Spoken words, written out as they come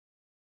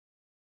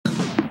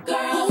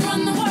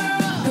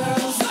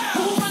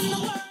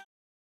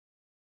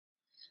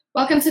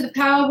Welcome to the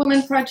Power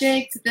Woman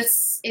Project.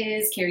 This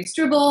is Keri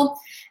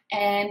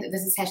and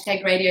this is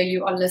Hashtag Radio.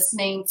 You are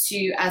listening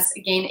to us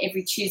again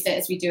every Tuesday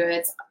as we do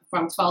it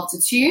from 12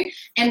 to 2.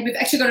 And we've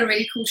actually got a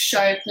really cool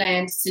show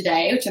planned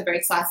today, which I'm very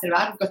excited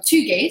about. We've got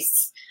two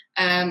guests.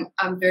 I'm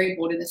very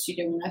bored in the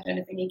studio when I don't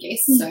have any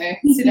guests. So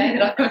today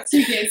that I've got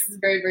two guests is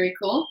very, very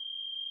cool.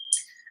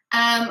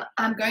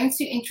 I'm going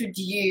to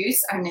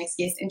introduce our next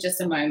guest in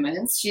just a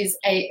moment. She's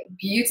a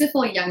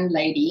beautiful young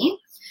lady.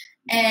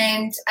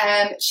 And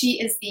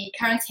she is the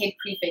current head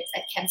prefect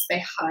at Camps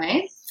Bay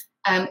High.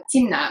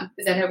 Thimna,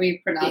 is that how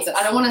we pronounce it?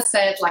 I don't want to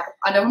say it like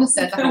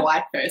a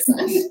white person.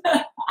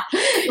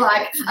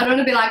 Like I don't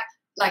want to be like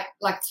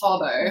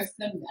Tabo.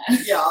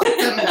 Thimna. Yeah,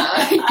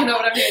 Thimna. You know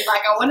what I mean?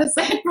 Like I want to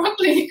say it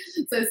properly.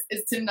 So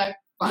it's Thimna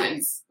fine.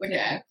 Yes.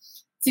 Okay.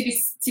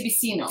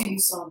 Tibisono.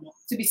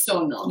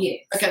 Tibisono.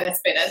 Yes. Okay,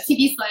 that's better.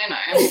 Tibisono.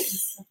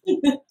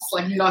 It's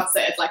like not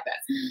say it like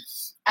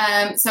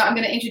that. So I'm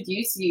going to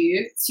introduce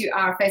you to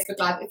our Facebook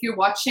Live. If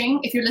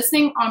you're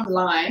listening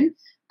online,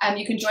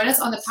 you can join us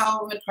on the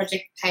Power Woman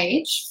Project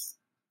page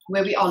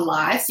where we are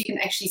live. So you can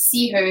actually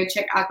see her,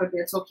 check out what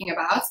we're talking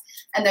about.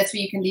 And that's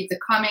where you can leave the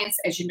comments.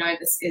 As you know,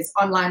 this is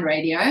online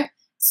radio.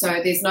 So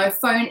there's no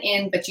phone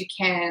in, but you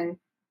can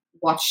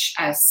watch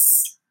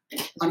us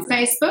on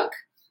Facebook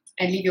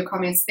and leave your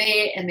comments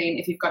there. And then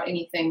if you've got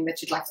anything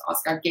that you'd like to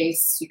ask our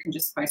guests, you can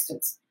just post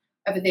it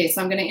over there.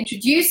 So I'm going to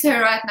introduce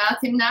her right now.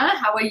 Thimna,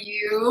 how are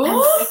you?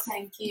 I'm good,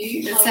 thank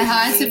you. Say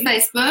hi to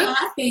Facebook.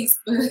 Hi,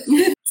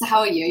 Facebook. So how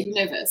are you? Are you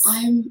nervous?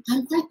 I'm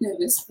quite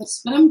nervous,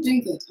 but I'm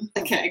doing good.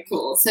 Okay,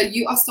 cool. So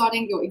you are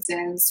starting your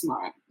exams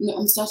tomorrow? No,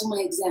 I'm starting my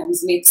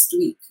exams next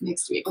week.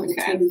 On the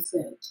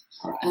 23rd.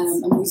 All right.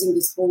 I'm using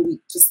this whole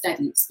week to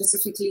study,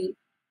 specifically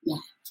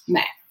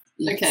math.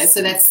 Yes. Okay,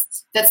 so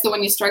that's the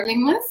one you're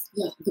struggling with?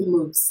 Yeah, the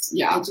most.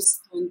 Yeah. I just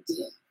can't do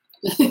it.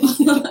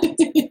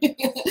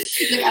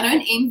 Look, I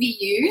don't envy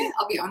you.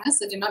 I'll be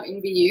honest, I do not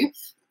envy you,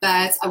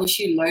 but I wish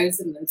you loads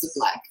and loads of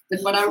luck.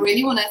 But what I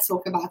really want to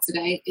talk about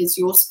today is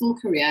your school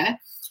career.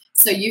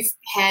 So you've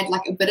had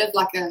like a bit of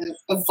like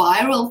a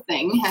viral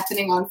thing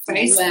happening on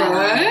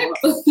Facebook,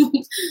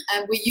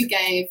 where you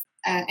gave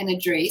an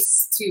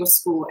address to your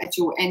school at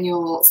your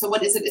annual. So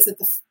what is it? Is it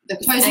the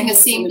closing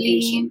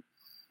assembly?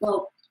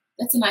 Well,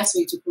 that's a nice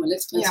way to call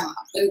it. Yeah.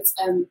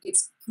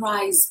 It's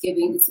prize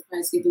giving. It's a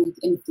prize giving at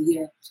the end of the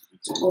year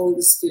to all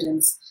the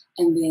students,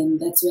 and then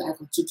that's where I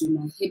got to do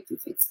my head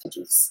prefect's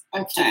address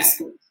to the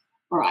school.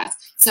 All right.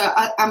 So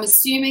I'm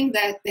assuming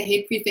that the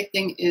head prefect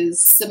thing is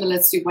similar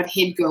to what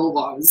head girl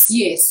was.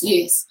 Yes.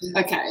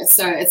 Okay.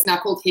 So it's now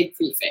called head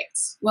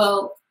prefect.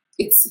 Well,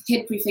 it's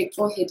head prefect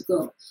or head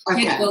girl.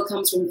 Okay. Head girl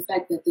comes from the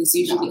fact that there's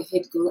usually a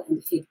head girl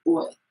and a head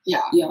boy.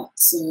 Yeah.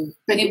 So,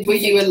 but were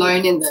you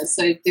alone in this?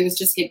 So there was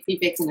just head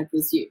prefect and it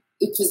was you.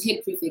 It was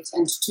head prefect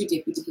and two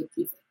deputy head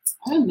prefects.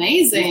 Oh,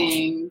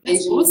 amazing!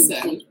 That's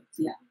awesome.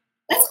 Yeah.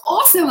 That's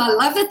awesome. I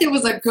love that there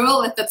was a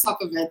girl at the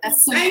top of it.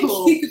 That's so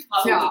cool.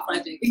 Yeah,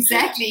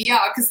 exactly.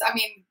 Yeah, because I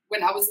mean,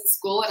 when I was in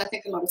school, and I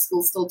think a lot of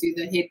schools still do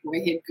the head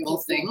boy, head girl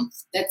thing.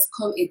 That's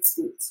co-ed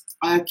schools.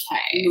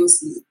 Okay.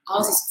 Mostly.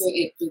 Ours is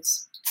co-ed, but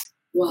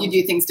well, you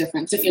do things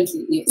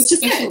differently, yes. Which is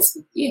good.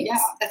 School. Yes. Yeah,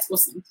 that's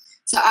awesome.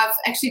 So I've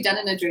actually done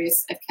an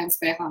address at Camps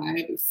Bay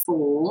High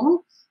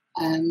before.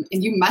 And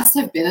you must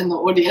have been in the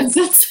audience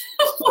at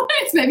some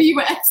point. Maybe you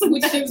were at some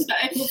day.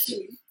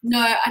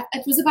 No,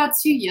 it was about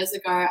 2 years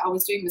ago. I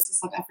was doing Mrs.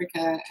 South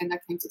Africa and I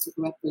came to talk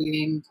about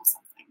bullying or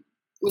something.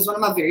 It was one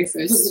of my very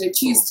first. Was it a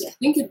Tuesday? I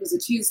think it was a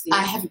Tuesday.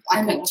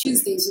 I meant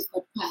Tuesdays.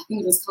 I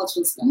think it was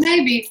cultural stuff.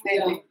 Maybe.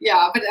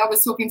 Yeah, but I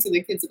was talking to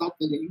the kids about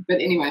bullying.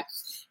 But anyway,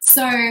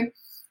 so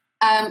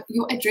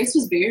your address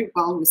was very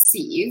well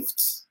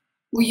received.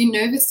 Were you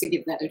nervous to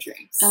give that address?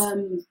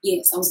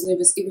 Yes, I was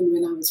nervous even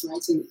when I was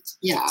writing it.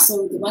 Yeah.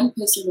 So the one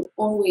person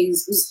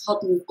who's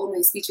helped me with all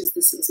my speeches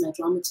this year is my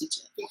drama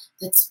teacher. Yeah.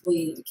 That's where,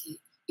 okay,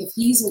 if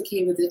he's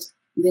okay with it,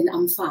 then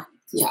I'm fine.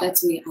 Yeah.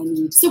 That's where I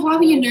need. So why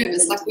were you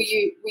nervous? Like, were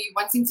you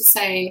wanting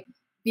to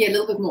be a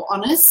little bit more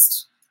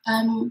honest?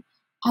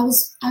 I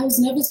was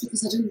nervous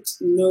because I didn't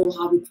know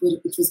how it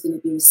was going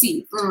to be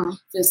received,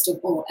 first of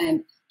all,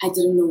 and I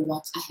didn't know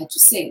what I had to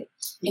say.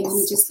 And then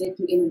he just let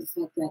me in on the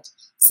fact that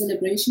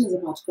celebration is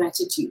about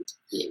gratitude.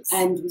 Yes.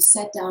 And we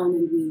sat down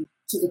and we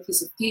took a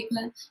piece of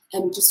paper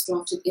and we just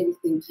drafted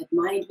everything, had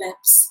mind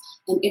maps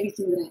and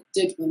everything that I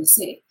did want to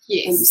say.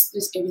 Yes. And we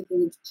split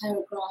everything into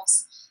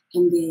paragraphs.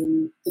 And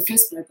then the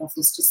first paragraph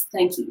was just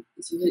thank you.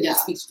 If you heard the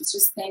speech, it was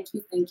just thank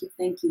you.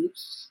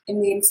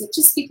 And then said,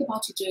 just speak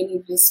about your journey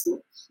in high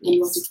school and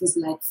what it was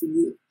like for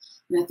you.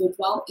 And I thought,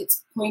 well,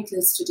 it's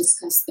pointless to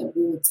discuss the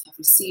awards I've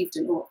received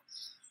and all.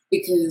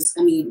 Because,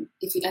 I mean,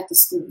 if you're at the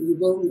school, you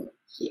will know.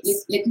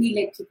 Yes. Let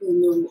people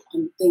know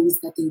on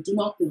things that they do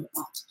not know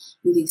about.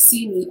 When they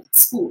see me at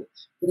school,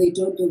 but they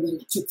don't know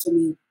what it took for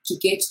me to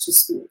get to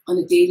school on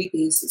a daily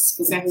basis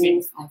for the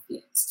whole 5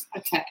 years.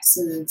 Okay.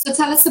 So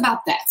tell us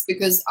about that,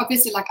 because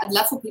obviously, like, I'd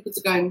love for people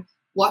to go and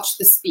watch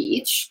the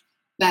speech,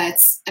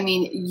 but, I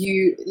mean,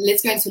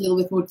 let's go into a little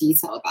bit more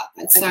detail about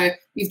that. Okay. So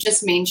you've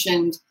just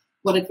mentioned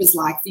what it was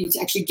like for you to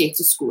actually get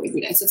to school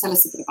every day. So tell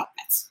us a bit about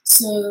that.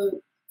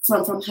 So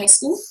from high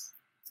school?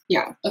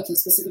 Yeah. Okay,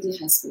 specifically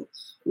high school.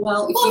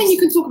 Well, I mean, you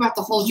can talk about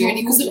the whole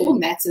journey because it all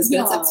matters,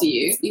 but it's up to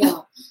you.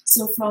 Yeah.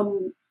 So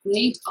from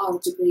grade R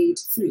to grade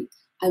 3,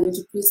 I went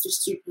to Prestige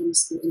Street Primary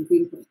School in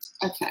Greenpoint.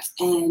 Okay.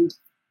 And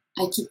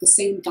I took the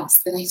same bus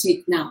that I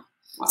take now.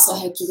 Wow. So I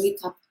had to wake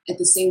up at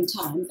the same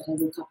time that I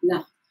woke up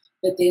now.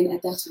 But then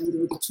at that time, there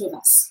were the 2 of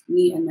us,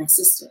 me and my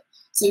sister.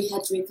 So we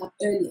had to wake up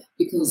earlier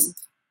because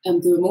there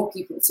were more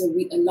people. So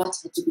a lot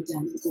had to be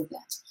done and all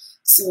that.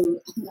 So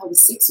I think I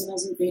was 6 when I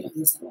was in grade. Oh,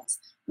 yes, I was.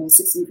 I was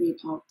 6 in grade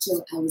R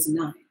till I was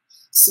 9.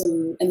 So,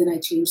 and then I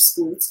changed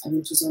schools. I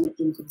went to Zona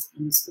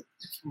Primary School.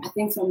 Okay. I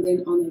think from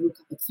then on, I woke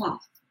up at 5.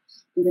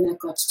 And then I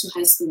got to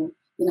high school.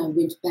 Then I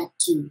went back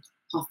to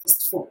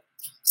 4:30.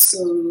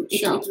 So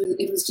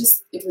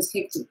it was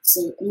hectic.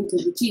 So I mean,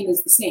 the routine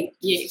is the same.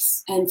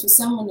 Yes. And for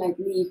someone like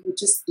me who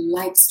just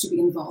likes to be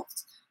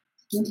involved,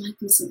 I don't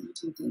like missing out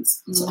on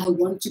things. So I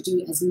want to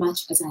do as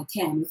much as I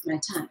can with my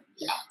time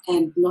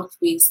and not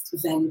waste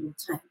valuable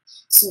time.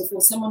 So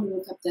for someone who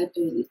woke up that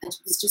early, I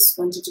just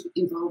wanted to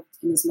be involved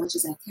in as much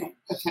as I can.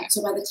 Okay.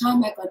 So by the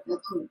time I got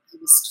back home, I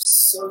was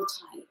just so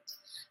tired.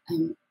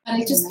 But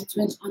I just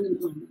went on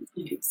and on.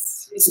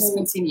 Yes. It just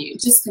continued.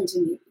 It just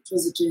continued. It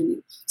was a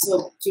journey.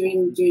 So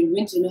during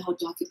winter, you know how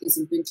dark it is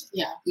in winter.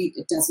 Yeah.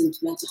 It doesn't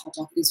matter how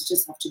dark it is. You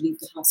just have to leave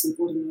the house in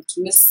order not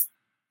to miss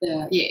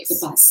the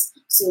bus.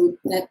 So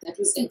that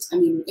was it. I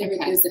mean,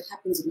 everything that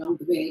happens along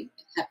the way,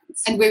 it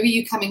happens. And where were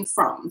you coming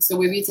from? So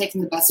where were you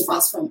taking the bus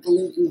from? I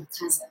live in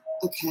Makaza.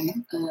 Okay.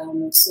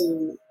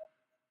 So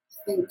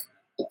I think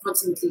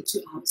approximately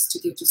 2 hours to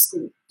get to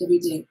school every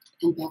day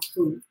and back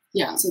home.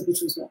 Yeah. So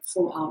which was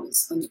 4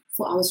 hours.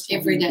 4 hours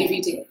every day.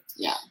 Every day.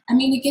 Yeah. I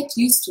mean, you get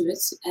used to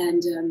it,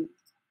 and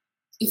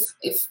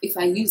if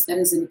I use that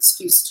as an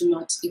excuse to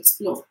not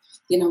explore,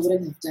 then I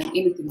wouldn't have done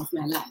anything with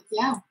my life.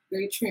 Yeah.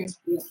 Very true.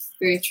 Yeah.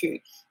 Very true.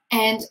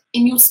 And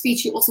in your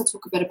speech, you also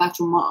talk a bit about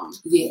your mom.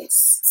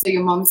 Yes. So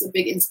your mom's a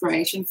big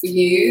inspiration for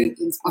you,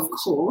 of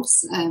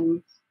course.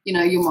 You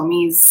know, your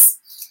mommy's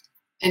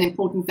an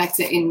important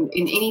factor in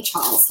any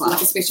child's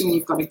life, especially when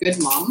you've got a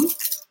good mom.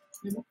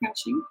 Remember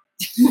crouching?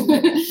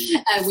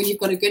 When you've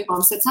got a good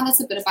mom. So tell us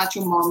a bit about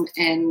your mom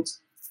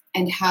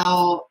and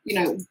how, you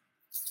know,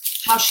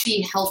 how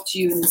she helped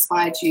you and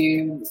inspired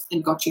you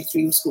and got you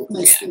through your school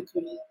career. My school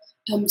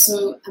career.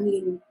 So, I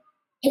mean,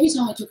 every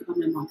time I talk about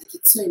my mom, I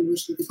get so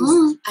emotional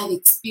because I've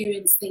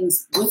experienced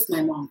things with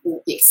my mom.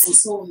 Or I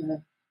saw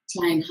her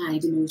try and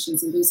hide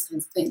emotions and those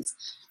kinds of things.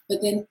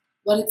 But then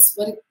what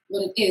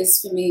it is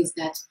for me is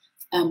that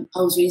I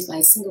was raised by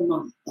a single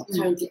mom. Well,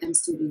 currently I'm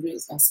still being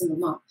raised by a single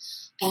mom.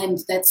 And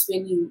that's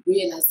when you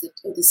realize that,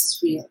 oh, this is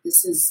real.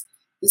 This is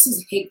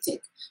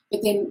hectic.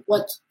 But then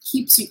what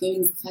keeps you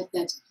going is the fact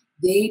that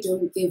they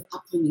don't give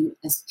up on you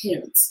as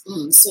parents.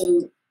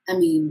 So, I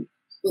mean,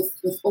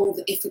 with all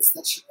the efforts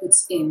that she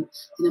puts in,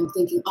 and I'm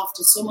thinking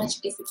after so much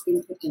effort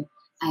being put in,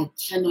 I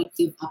cannot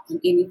give up on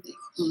anything.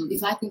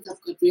 If I think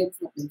I've got real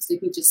problems,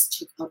 let me just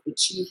check out what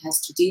she has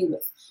to deal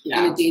with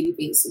on a daily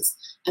basis.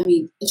 I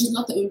mean, she's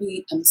not the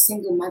only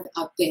single mother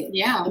out there.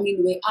 Yeah. I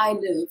mean, where I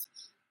live,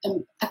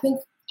 I think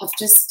we've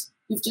just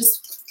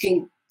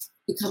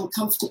become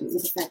comfortable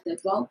with the fact that,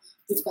 well,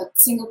 we've got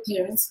single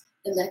parents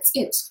and that's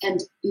it.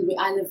 And where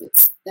I live,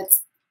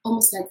 that's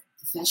almost like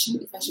fashion,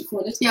 if I should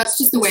call it. Yeah, it's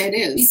just the way it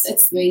is.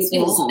 It's the way it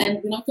is.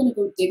 And we're not going to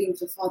go digging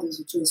for fathers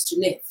who chose to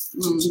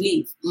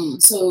leave.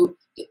 So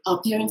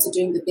our parents are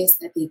doing the best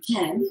that they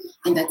can,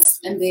 and their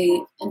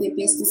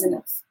best is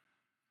enough.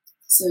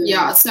 So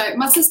yeah. So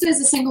my sister is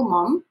a single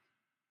mom,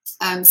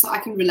 so I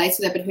can relate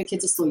to that. But her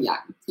kids are still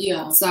young.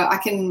 Yeah. So I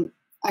can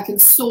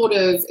sort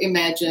of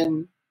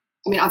imagine.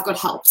 I mean, I've got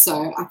help,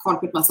 so I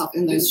can't put myself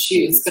in those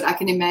shoes. But I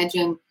can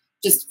imagine,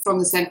 just from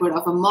the standpoint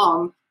of a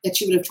mom, that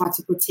she would have tried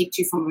to protect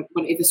you from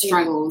whatever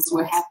struggles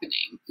were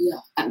happening. Yeah.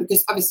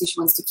 Because obviously she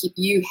wants to keep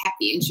you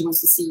happy and she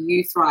wants to see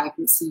you thrive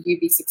and see you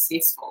be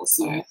successful.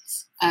 So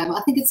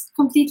I think it's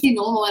completely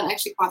normal and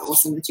actually quite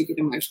awesome that you get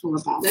emotional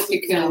about it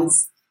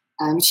because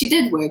she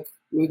did work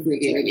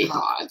really, really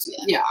hard.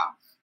 Yeah.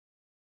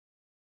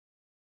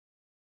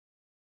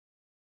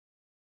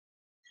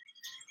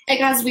 Hey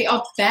guys, we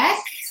are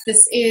back.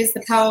 This is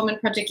the Power Woman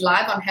Project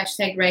Live on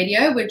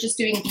 #radio. We're just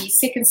doing the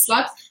second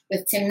slot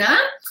with Thimna,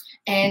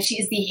 and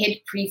she is the head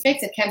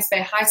prefect at Camps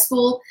Bay High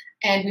School.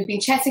 And we've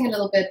been chatting a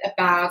little bit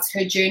about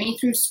her journey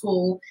through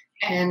school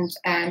and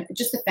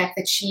just the fact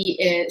that she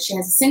has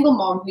a single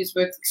mom who's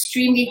worked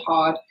extremely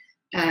hard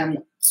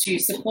to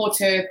support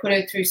her, put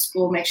her through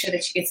school, make sure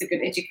that she gets a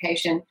good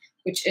education,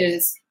 which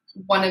is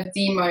one of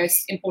the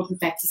most important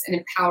factors in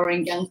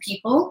empowering young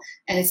people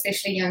and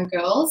especially young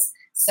girls.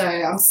 So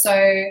I'm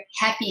so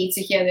happy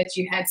to hear that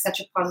you had such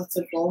a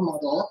positive role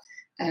model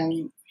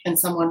and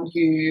someone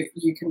who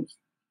you can,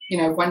 you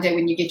know, one day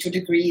when you get your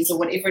degrees or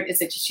whatever it is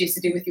that you choose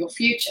to do with your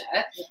future,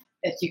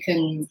 that you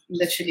can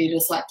literally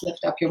just like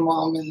lift up your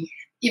mom, and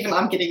even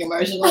I'm getting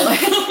emotional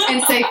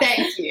and say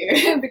thank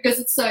you because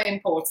it's so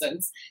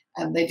important.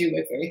 They do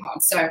work very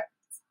hard. So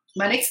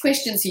my next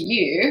question to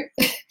you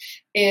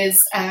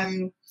is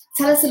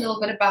tell us a little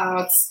bit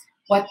about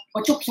what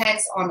your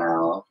plans are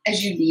now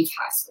as you leave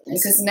high school,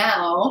 because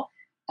now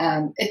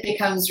it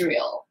becomes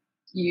real.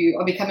 You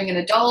are becoming an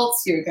adult.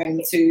 You're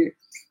going to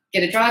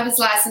get a driver's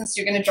license.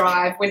 You're going to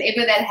drive.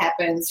 Whenever that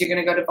happens, you're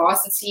going to go to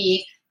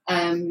varsity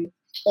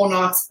or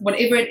not,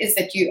 whatever it is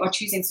that you are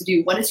choosing to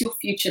do. What does your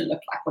future look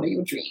like? What are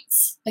your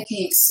dreams?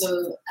 Okay,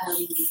 so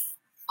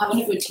I want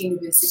to go to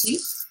university,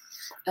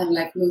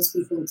 like most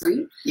people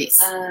do.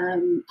 Yes.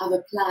 I've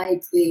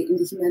applied in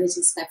the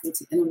humanities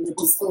faculty, and I'm going to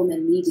do film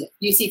and media.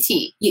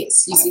 UCT?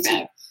 Yes, UCT.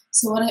 Okay.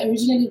 So what I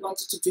originally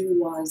wanted to do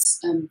was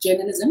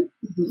journalism,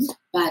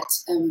 but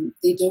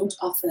they don't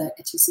offer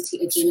at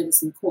UCT a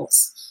journalism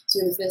course. So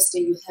in the first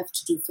year you have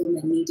to do film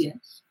and media.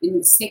 In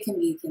the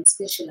second year you can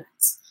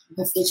specialize,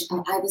 of which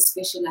I either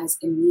specialize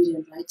in media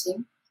and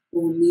writing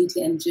or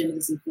media and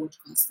journalism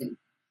broadcasting.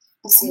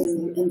 So,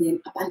 and then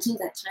up until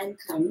that time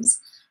comes,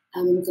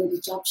 I'm going to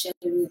be job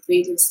shadowing at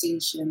radio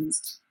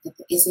stations, at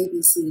the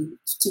SABC,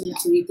 to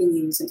read the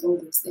news and all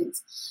those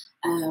things.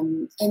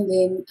 And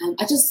then I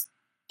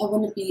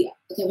want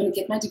to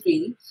get my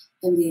degree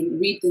and then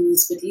read the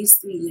news for at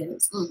least 3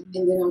 years. And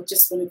then I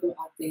just want to go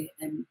out there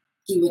and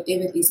do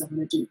whatever it is I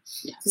want to do.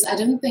 Because I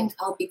don't think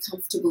I'll be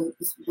comfortable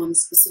with one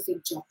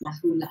specific job my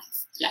whole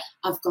life.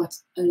 I've got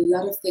a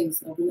lot of things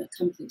that I want to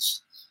accomplish.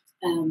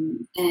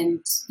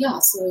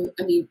 So,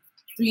 I mean,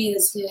 3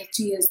 years here,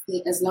 2 years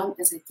there, as long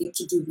as I get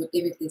to do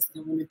whatever it is that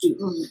I want to do.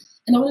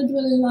 And I want to do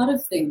a lot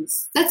of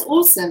things. That's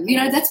awesome. You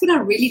know, that's what I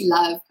really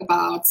love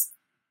about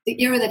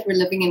the era that we're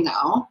living in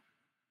now.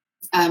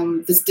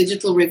 This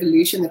digital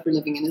revolution that we're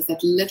living in, is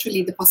that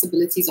literally the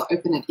possibilities are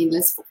open and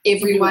endless for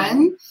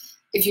everyone.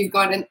 If you've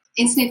got an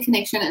internet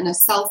connection and a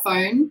cell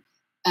phone,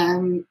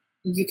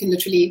 you can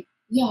literally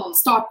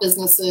start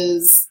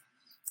businesses.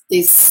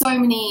 There's so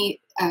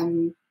many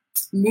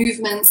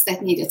movements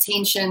that need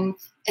attention.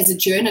 As a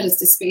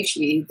journalist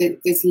especially,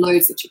 there's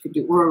loads that you can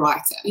do, or a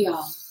writer.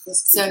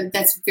 So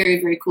that's very,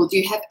 very cool. Do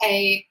you have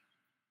a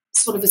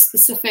sort of a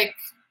specific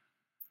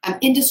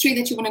industry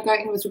that you want to go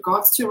in with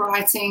regards to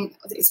writing?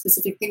 Are there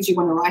specific things you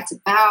want to write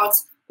about,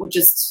 or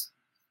just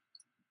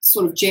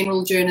sort of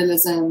general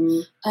journalism? Do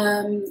you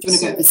want to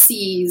go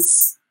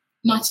overseas?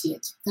 Not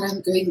yet, but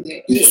I'm going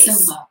there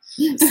somehow.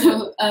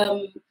 So,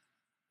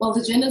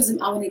 the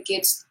journalism I want to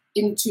get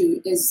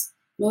into is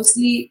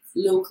mostly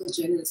local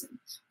journalism,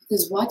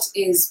 because what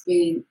is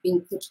being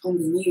put on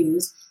the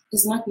news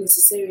is not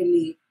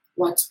necessarily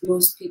what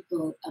most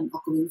people are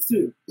going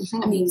through.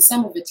 I mean,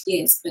 some of it,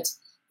 yes, but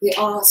there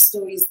are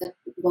stories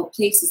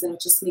places that are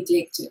just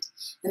neglected.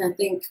 And I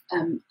think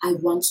I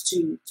want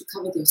to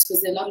cover those,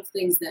 because there are a lot of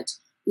things that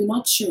we're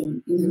not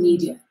shown in the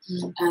media.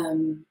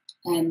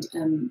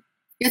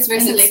 It's very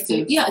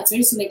selective. It's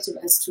very selective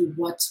as to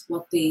what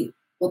they're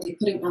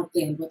putting out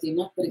there and what they're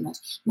not putting out.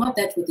 Not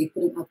that what they're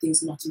putting out there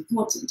is not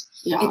important.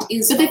 It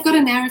is. But they've got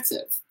a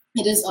narrative.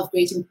 It is of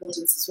great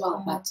importance as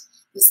well. But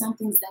there's some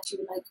things that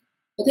you're like,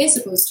 but they're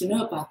supposed to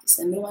know about this,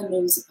 and no one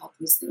knows about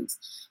those things.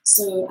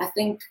 So I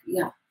think,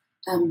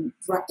 and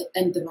the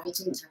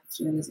writing type of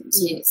journalism.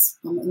 So,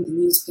 in the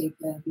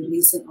newspaper,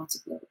 release an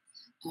article,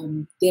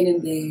 then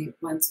and there,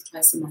 once or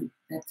twice a month,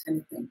 that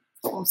kind of thing.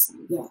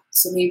 Awesome.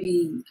 So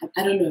maybe,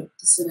 I don't know,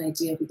 this is an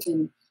idea. We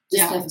can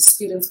just have a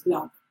student's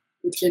blog,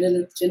 a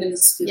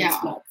journalist student's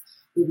blog,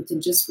 where we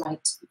can just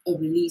write or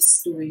release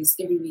stories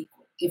every week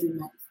or every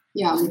month.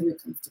 When we're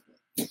comfortable.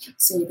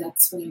 So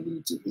that's what I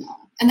want to do.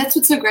 And that's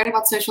what's so great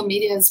about social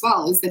media as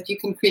well, is that you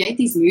can create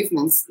these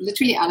movements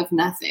literally out of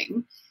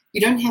nothing.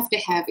 You don't have to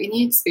have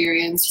any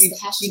experience. You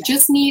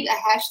just need a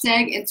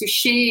hashtag and to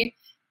share,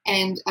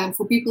 and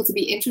for people to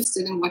be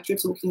interested in what you're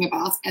talking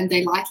about, and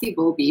they likely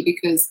will be,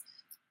 because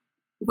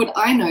what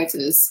I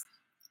notice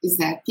is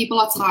that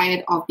people are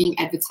tired of being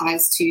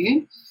advertised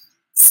to.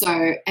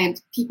 So, and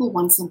people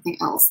want something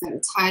else. They're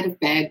tired of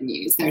bad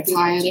news. They're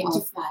tired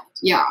of,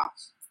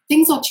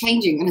 things are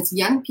changing, and it's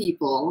young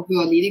people who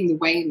are leading the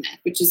way in that,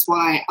 which is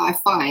why I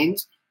find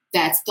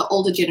that the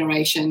older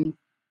generation,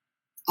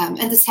 and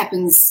this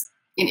happens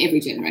in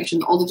every generation,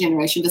 the older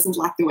generation doesn't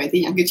like the way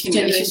the younger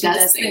generation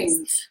does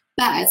things.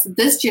 But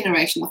this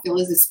generation, I feel,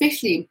 is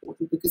especially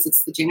important because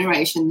it's the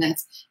generation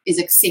that is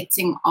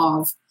accepting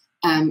of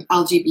the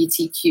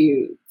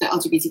LGBTQ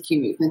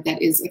movement,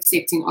 that is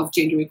accepting of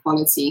gender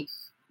equality,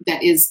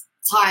 that is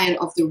tired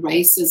of the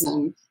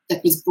racism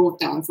that was brought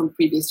down from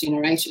previous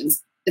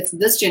generations. It's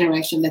this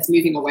generation that's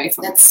moving away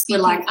from it. We're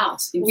like,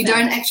 we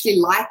don't actually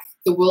like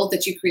the world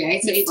that you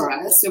created for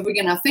us, so we're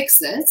going to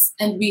fix it.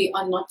 And we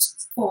are not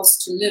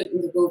forced to live in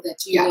the world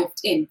that you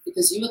lived in,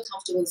 because you were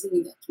comfortable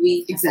living that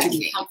we have to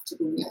be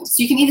comfortable with.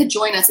 So you can either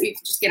join us, or you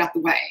can just get out the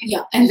way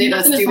and let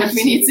us do what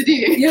we need to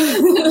do.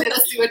 Let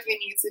us do what we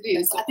need to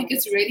do. So I think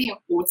it's really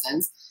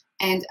important.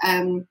 And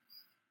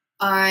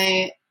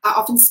I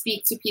often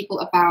speak to people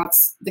about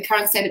the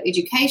current state of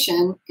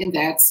education, in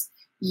that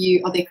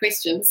are there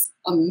questions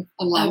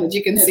online that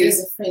you can see? There's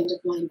a friend of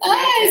mine.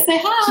 Hi,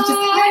 say hi.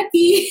 She's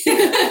happy.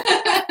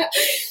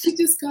 She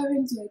just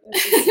commented.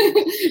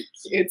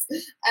 Cute.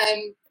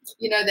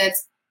 That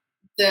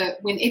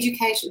when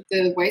education,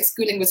 the way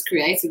schooling was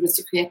created was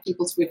to create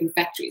people to work in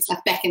factories,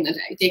 like back in the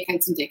day,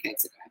 decades and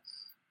decades ago,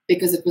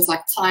 because it was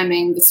like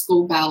timing the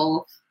school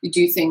bell. You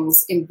do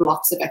things in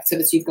blocks of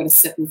activity. You've got to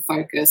sit and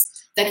focus.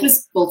 That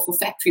was built for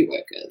factory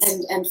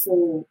workers and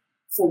for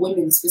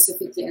women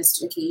specifically, as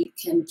to, okay, you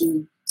can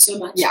do so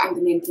much, and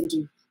the men can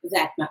do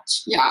that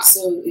much. Yeah.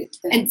 So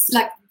and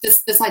like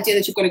this idea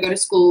that you've got to go to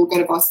school, go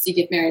to varsity,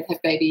 get married,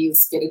 have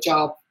babies, get a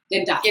job,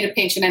 then die, get a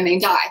pension, and then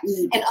die.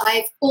 And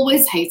I've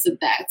always hated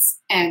that,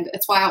 and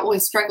it's why I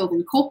always struggled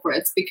in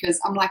corporates, because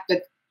I'm like,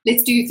 but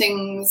let's do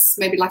things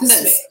maybe like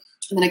this.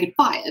 And then I get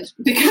fired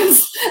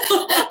because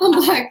I'm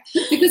like,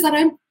 because I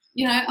don't,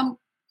 I'm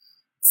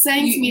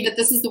saying to me that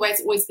this is the way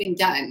it's always been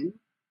done.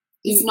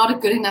 It's not a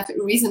good enough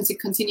reason to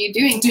continue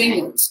doing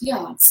it.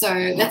 Yeah. So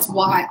that's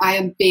why I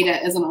am better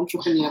as an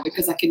entrepreneur,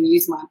 because I can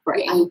use my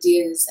brain. The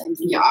ideas and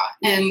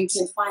and you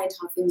can find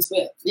how things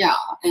work. Yeah.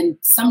 And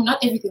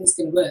not everything's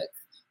going to work,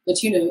 but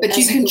but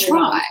you can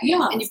try.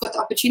 Around, and you've got the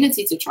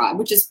opportunity to try,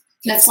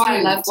 that's why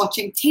I love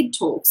watching TED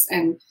Talks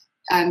and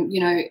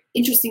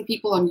interesting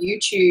people on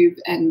YouTube,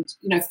 and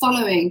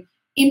following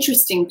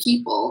interesting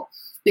people,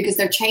 because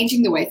they're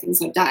changing the way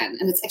things are done,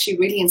 and it's actually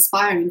really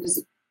inspiring, because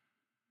it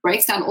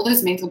breaks down all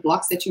those mental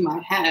blocks that you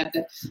might have,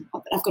 that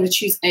I've got to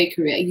choose a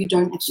career. You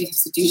don't actually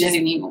have to do that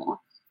anymore.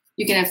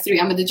 You can have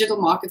 3. I'm a digital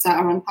marketer,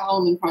 I run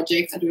empowerment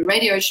projects, I do a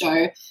radio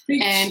show,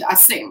 and I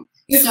sing.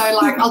 So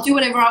like I'll do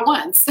whatever I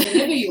want.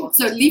 Whatever you want.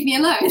 So leave me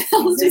alone.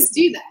 I'll just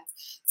do that.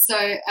 So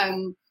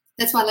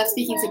that's why I love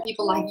speaking to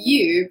people like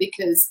you,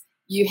 because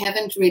you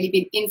haven't really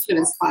been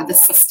influenced by the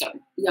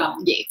system yet,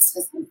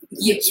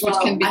 which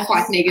can be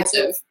quite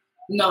negative.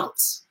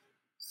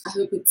 I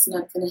hope it's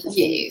not going to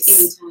happen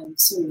anytime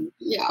soon.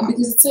 Yeah.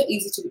 Because it's so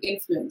easy to be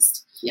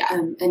influenced. Yeah.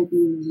 And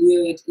being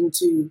lured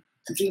into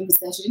dreams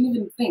that you didn't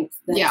even think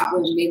that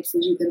were meant for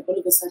you. Then all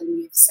of a sudden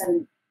you have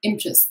sudden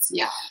interests.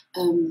 Yeah.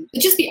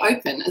 But just be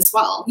open as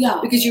well. Yeah.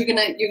 Because you're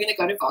gonna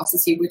go to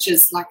varsity, which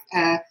is like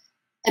an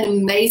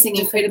amazing,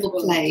 incredible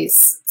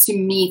place to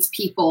meet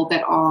people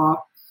that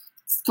are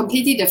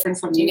completely different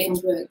from you.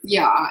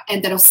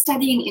 And that are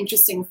studying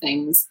interesting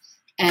things.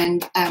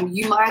 And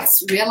you might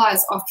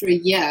realize after a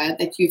year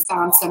that you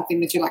found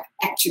something that you're like,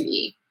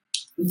 actually,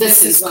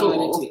 this is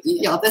cool.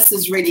 This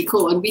is really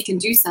cool, and we can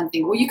do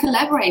something. Or you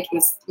collaborate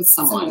with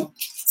someone.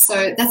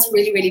 So that's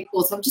really, really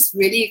cool. So I'm just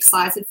really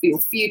excited for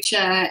your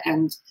future,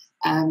 and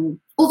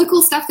all the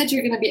cool stuff that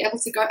you're going to be able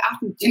to go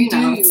out and do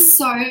now. It's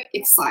so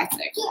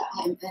exciting.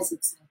 Yeah, I'm as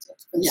excited.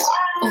 But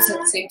also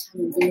at the same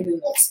time, I'm very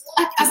nervous.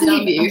 I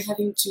believe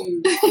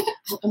you.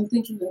 I'm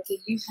thinking, okay,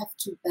 you have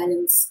to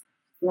balance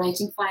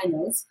writing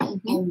finals, and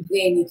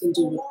then you can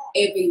do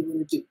whatever you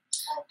want to do.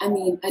 I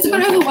mean, it's a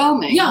bit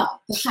overwhelming. Yeah,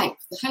 the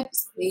hype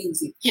is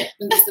crazy. Yeah,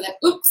 and it's like,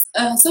 oops,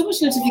 so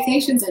much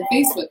notifications on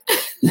Facebook.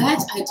 That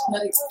I did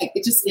not expect.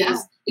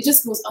 It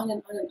just goes on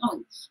and on and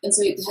on. And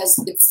so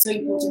it's so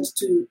important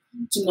to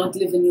not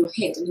live in your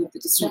head and have the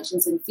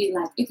distractions and feel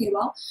like, okay,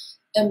 well,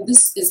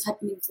 this is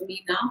happening for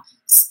me now.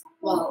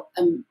 Well,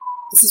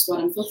 this is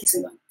what I'm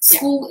focusing on.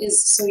 School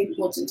is so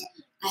important.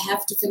 I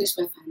have to finish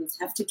my finals,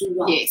 have to do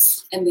well.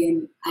 Yes. And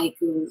then I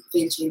go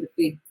venture the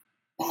big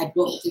bad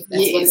world, if that's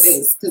what it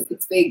is, because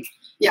it's big.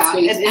 Yeah,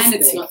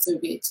 it's not so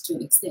great to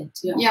an extent.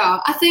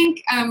 Yeah, I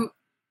think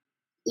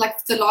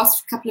like the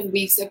last couple of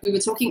weeks, we were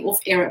talking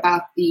off air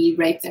about the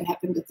rape that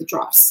happened at the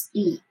Dross.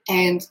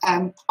 And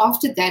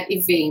after that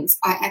event,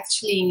 I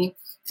actually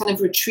kind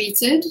of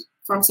retreated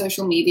from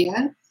social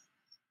media,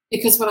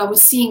 because what I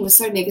was seeing was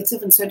so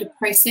negative and so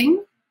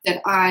depressing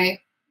that I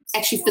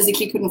actually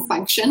physically couldn't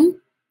function.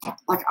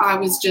 Like I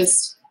was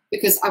just,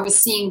 because I was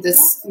seeing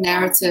this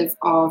narrative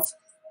of,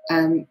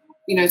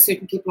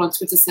 certain people on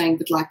Twitter saying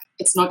that like,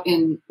 it's not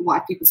in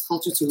white people's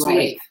culture to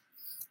rape.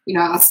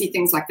 I see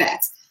things like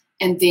that.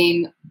 And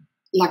then,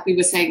 like we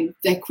were saying,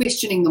 they're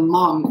questioning the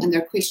mom and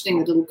they're questioning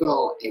the little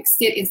girl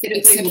instead of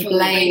putting the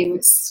blame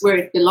where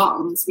it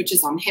belongs, which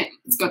is on him.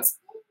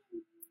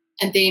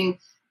 And then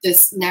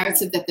this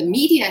narrative that the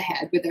media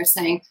had, where they're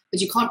saying,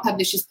 but you can't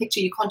publish his picture,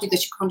 you can't do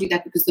this, you can't do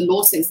that because the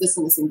law says this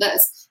and this and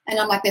this. And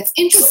I'm like, that's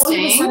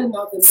interesting. So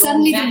all of a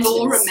sudden the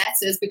law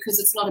matters because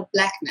it's not a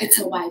black man. It's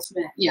a white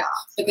man. Yeah.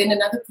 But then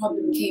another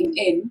problem came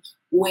in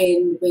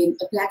when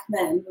a black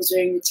man was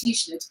wearing a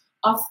T-shirt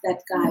of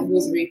that guy who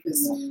was a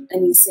rapist,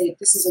 and he said,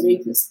 this is a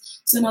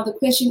rapist. So now the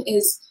question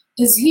is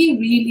he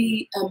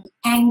really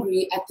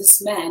angry at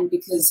this man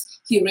because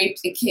he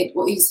raped a kid,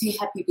 or is he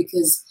happy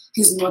because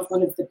he's not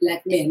one of the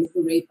black men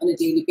who rape on a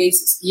daily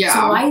basis? Yeah.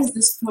 So why is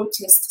this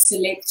protest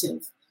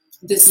selective?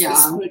 This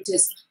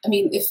protest, I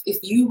mean, if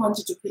you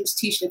wanted to print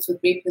T-shirts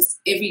with rapists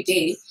every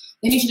day,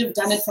 then you should have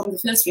done it from the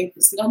first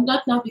rapist,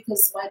 not now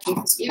because white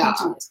rapists are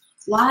printing it.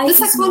 Why? The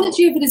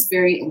psychology of it is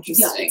very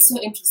interesting. Yeah, it's so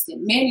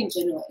interesting. Men in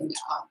general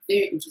are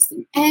very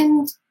interesting.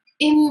 And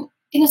in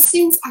a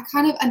sense, I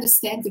kind of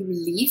understand the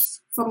relief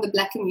from the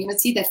black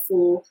community that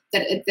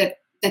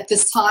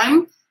this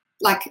time,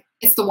 like,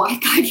 it's the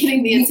white guy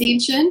getting the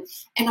attention.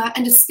 And I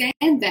understand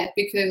that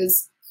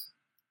because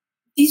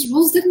these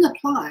rules didn't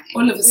apply.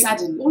 All of a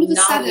sudden,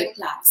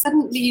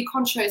 suddenly you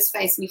can't show his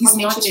face and you can't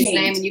mention his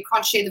name and you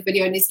can't share the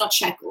video and he's not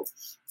shackled.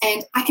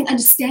 And I can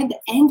understand the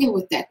anger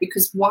with that,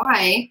 because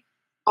why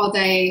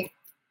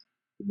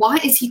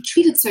is he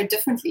treated so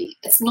differently?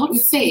 It's not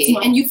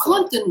fair. And you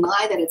can't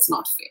deny that it's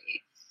not fair.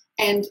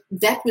 And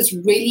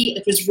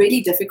it was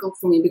really difficult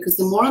for me, because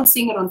the more I'm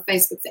seeing it on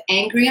Facebook, the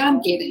angrier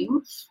I'm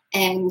getting,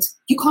 and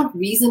you can't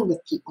reason with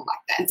people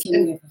like that.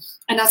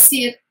 And I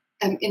see it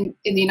in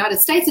the United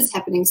States, it's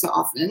happening so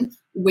often,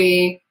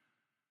 where,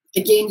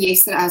 again,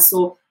 yesterday I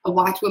saw a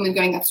white woman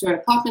going up to her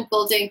apartment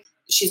building.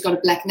 She's got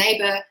a black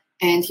neighbor,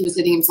 and he was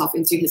letting himself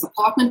into his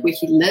apartment where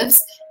he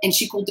lives, and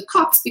she called the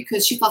cops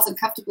because she felt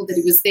uncomfortable that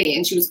he was there,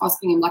 and she was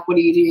asking him, like, what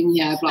are you doing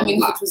here, blah, blah,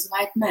 blah. If it was a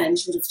white man,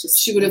 she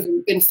would have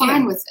been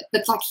fine with it,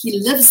 but, like, he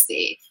lives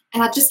there.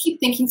 And I just keep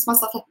thinking to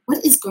myself, like,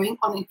 what is going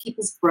on in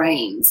people's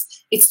brains?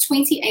 It's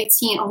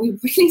 2018. Are we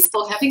really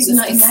still having this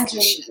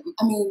discussion?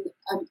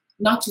 Imagine,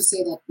 not to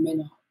say that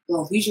men are,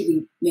 well,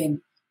 usually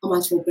men are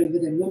much more braver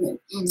than women.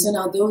 So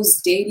now those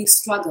daily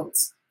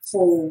struggles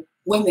for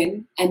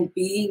women, and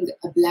being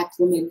a black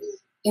woman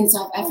in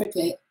South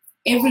Africa,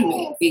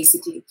 everywhere,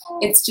 basically,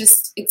 it's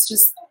just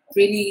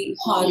really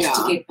hard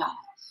to get by.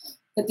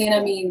 But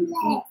then,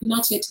 we're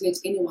not here to let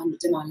anyone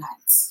dim our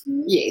lights.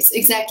 Yes,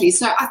 exactly.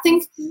 So I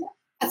think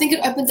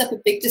it opens up a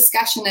big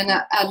discussion, and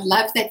I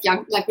love that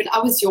when I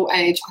was your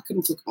age, I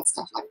couldn't talk about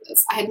stuff like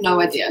this. I had no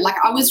idea. Like,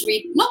 I was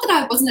not that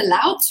I wasn't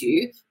allowed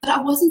to, but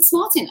I wasn't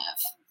smart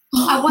enough.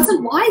 I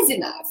wasn't wise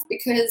enough,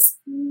 because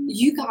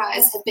you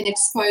guys have been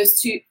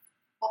exposed to,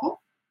 I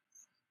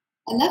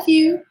love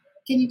you.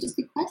 Can you just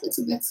be quiet a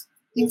little bit?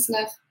 Thanks,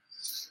 love.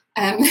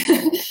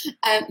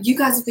 You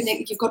guys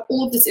you've got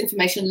all of this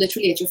information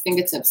literally at your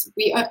fingertips.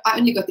 I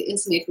only got the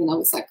internet when I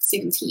was like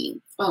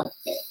 17. Oh,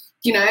 okay.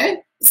 You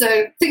know? So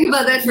think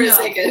about that for a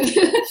second.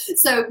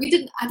 So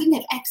I didn't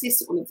have access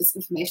to all of this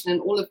information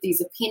and all of these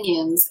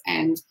opinions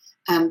and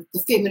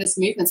the feminist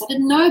movements. I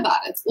didn't know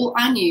about it. All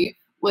I knew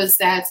was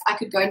that I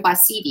could go and buy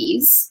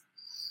CDs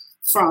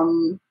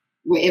from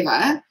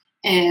wherever,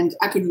 and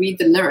I could read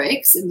the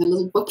lyrics in the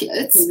little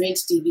booklets. And read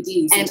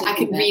DVDs. And I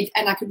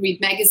could read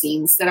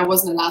magazines that I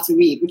wasn't allowed to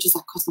read, which is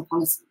like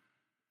Cosmopolitan.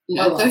 You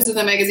know, those are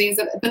the magazines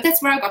but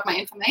that's where I got my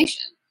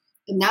information.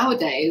 And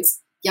nowadays,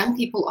 young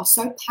people are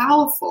so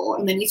powerful,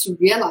 and they need to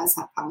realize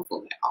how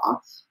powerful they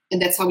are, and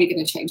that's how we're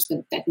going to change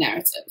that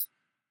narrative.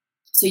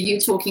 So you're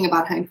talking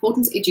about how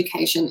important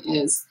education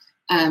is,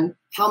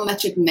 how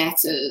much it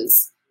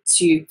matters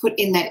to put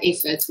in that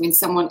effort when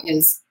someone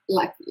is,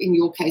 like in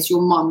your case,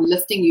 your mom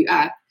lifting you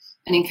up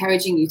and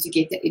encouraging you to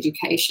get that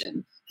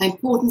education, how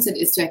important it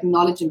is to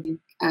acknowledge and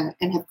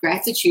have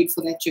gratitude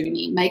for that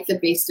journey, make the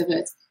best of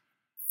it,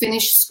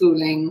 finish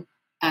schooling,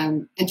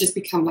 and just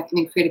become like an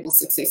incredible,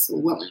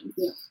 successful woman.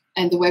 Yeah.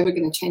 And the way we're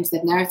going to change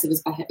that narrative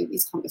is by having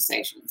these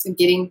conversations and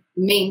getting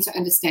men to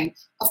understand,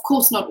 of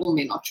course, not all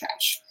men are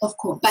trash. Of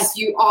course. But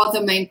you are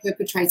the main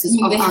perpetrators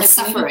of our suffering. There has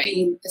never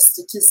been a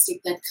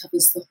statistic that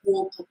covers the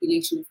whole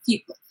population of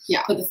people.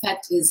 Yeah. But the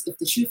fact is, if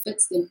the shoe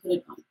fits, then put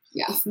it on.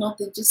 Yeah. If not,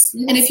 then just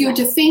And if you're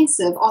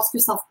defensive, ask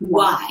yourself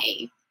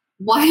why.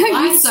 Why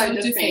are you so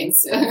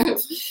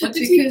defensive? What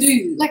did you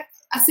do? Like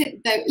I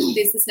said,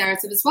 there's this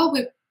narrative as well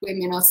where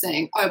men are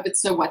saying, oh, but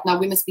so what? Now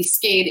we must be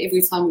scared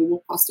every time we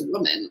walk past a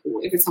woman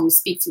or every time we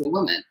speak to a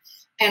woman.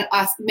 And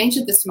I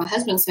mentioned this to my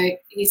husband, so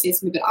he says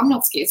to me, but I'm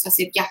not scared. So I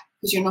said, yeah,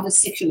 because you're not a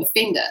sexual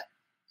offender.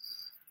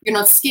 You're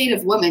not scared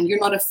of women. You're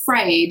not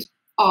afraid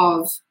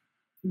of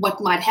what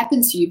might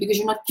happen to you because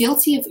you're not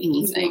guilty of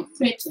anything. You're not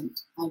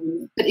threatened.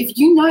 But if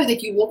you know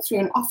that you walk through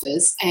an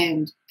office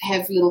and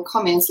have little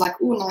comments like,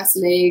 oh, nice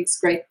legs,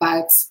 great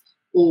butts,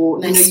 or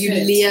nice you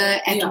leer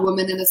at a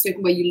woman in a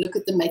certain way, you look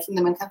at them, making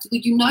them uncomfortable,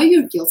 you know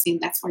you're guilty, and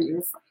that's why you're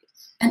afraid.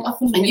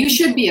 And you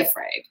should be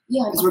afraid,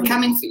 because we're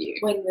coming for you.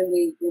 When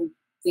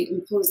they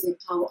impose their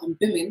power on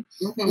women,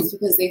 it's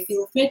because they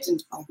feel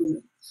threatened by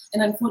women.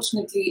 And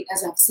unfortunately,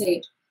 as I've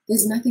said,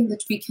 there's nothing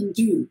that we can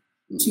do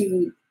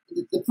to.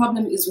 The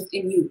problem is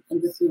within you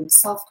and with your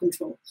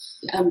self-control,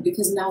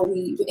 because now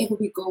wherever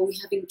we go, we're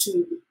having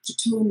to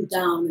tone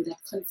down in that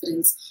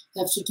confidence.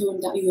 You have to tone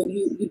down.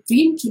 You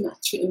dream too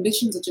much. Your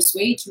ambitions are just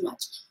way too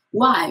much.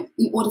 Why?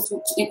 In order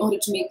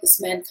to make this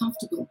man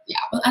comfortable. Yeah.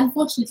 Well,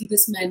 unfortunately,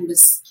 this man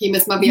must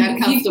not be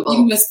uncomfortable.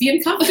 He must be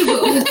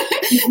uncomfortable.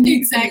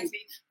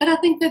 Exactly. But I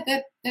think that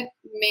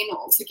men are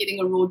also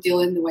getting a raw deal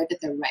in the way that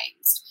they're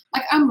raised.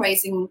 Like, I'm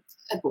raising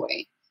a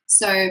boy,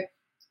 so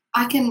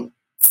I can.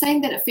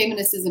 Saying that a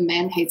feminist is a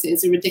man hater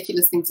is a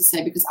ridiculous thing to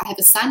say, because I have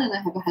a son and I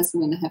have a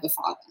husband and I have a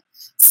father.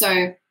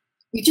 So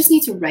we just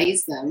need to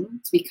raise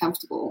them to be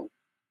comfortable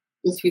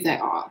with who they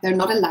are. They're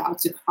not allowed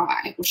to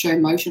cry or show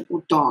emotion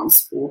or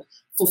dance or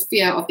for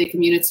fear of their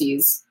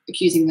communities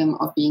accusing them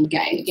of being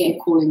gay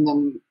or calling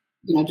them,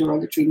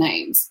 derogatory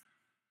names.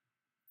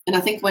 And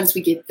I think once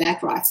we get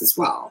that right as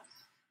well,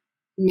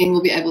 men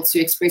will be able to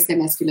express their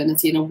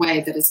masculinity in a way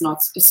that is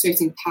not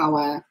asserting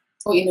power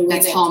or in a way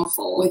that's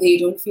harmful. Where they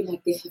don't feel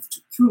like they have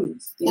to prove.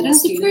 They don't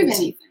have to prove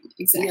anything.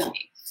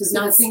 Exactly. Because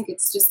now I think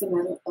it's just a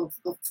matter of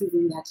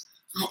proving that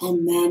I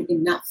am man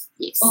enough.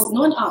 Yes. Oh,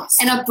 no one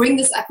asked. And I bring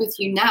this up with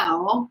you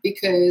now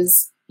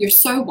because you're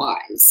so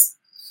wise.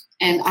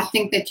 And I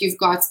think that you've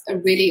got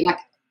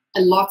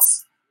a lot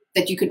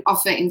that you can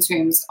offer in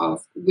terms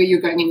of where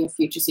you're going in your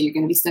future. So you're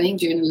going to be studying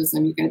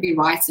journalism, you're going to be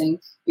writing,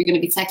 you're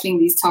going to be tackling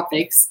these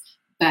topics,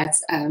 but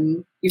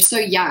you're so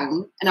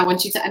young, and I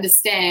want you to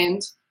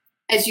understand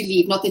as you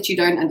leave, not that you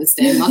don't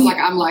understand, not like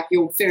I'm like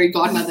your fairy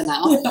godmother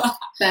now,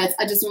 but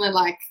I just want to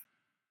like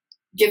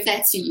give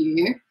that to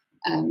you,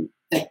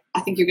 that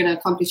I think you're going to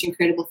accomplish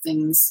incredible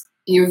things.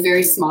 You're a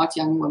very smart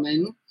young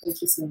woman.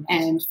 Thank you so much.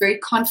 And very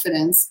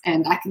confident,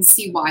 and I can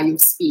see why your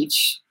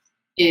speech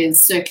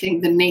is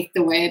circling the net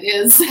the way it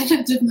is.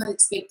 I did not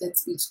expect that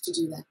speech to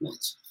do that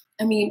much.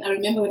 I mean, I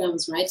remember when I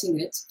was writing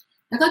it,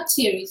 I got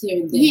teary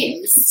here and there.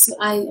 Yes. So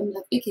I am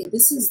like, okay,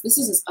 this is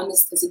as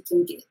honest as it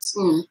can get.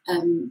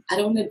 I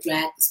don't want to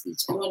drag the speech.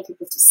 I don't want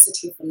people to sit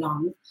here for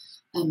long,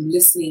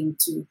 listening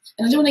to,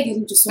 and I don't want to get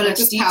into so much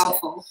detail.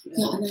 Powerful.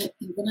 Yeah, and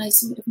when I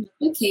saw it, I'm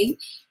like, okay,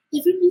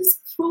 everyone's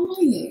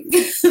crying.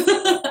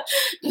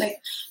 Like,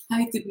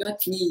 I did not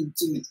need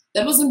to.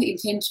 That wasn't the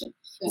intention.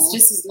 Yeah. It's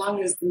just as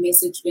long as the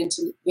message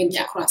went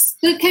across.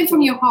 But it came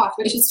from your heart,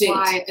 which is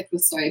why it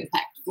was so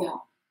impactful. Yeah.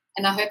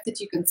 And I hope that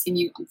you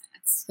continue on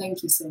that.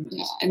 Thank you so much.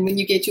 Yeah. And when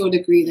you get your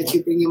degree, that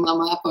you bring your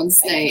mama up on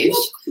stage.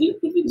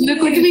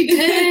 Look what we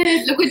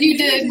did. Look what you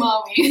did,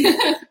 mommy.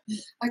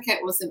 Okay,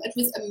 awesome. It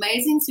was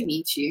amazing to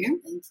meet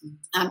you. Thank you.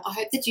 I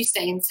hope that you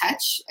stay in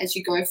touch as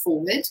you go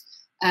forward.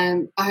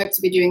 I hope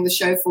to be doing the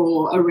show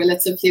for a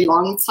relatively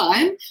long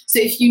time. So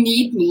if you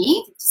need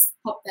me, just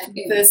pop that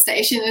in. The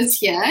station is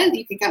here.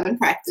 You can come and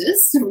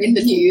practice, read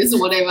the news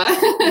or whatever.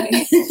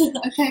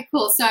 Okay,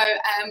 cool. So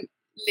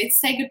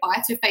let's say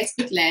goodbye to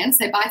Facebook land.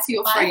 Say bye to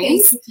your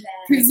friends.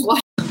 Who's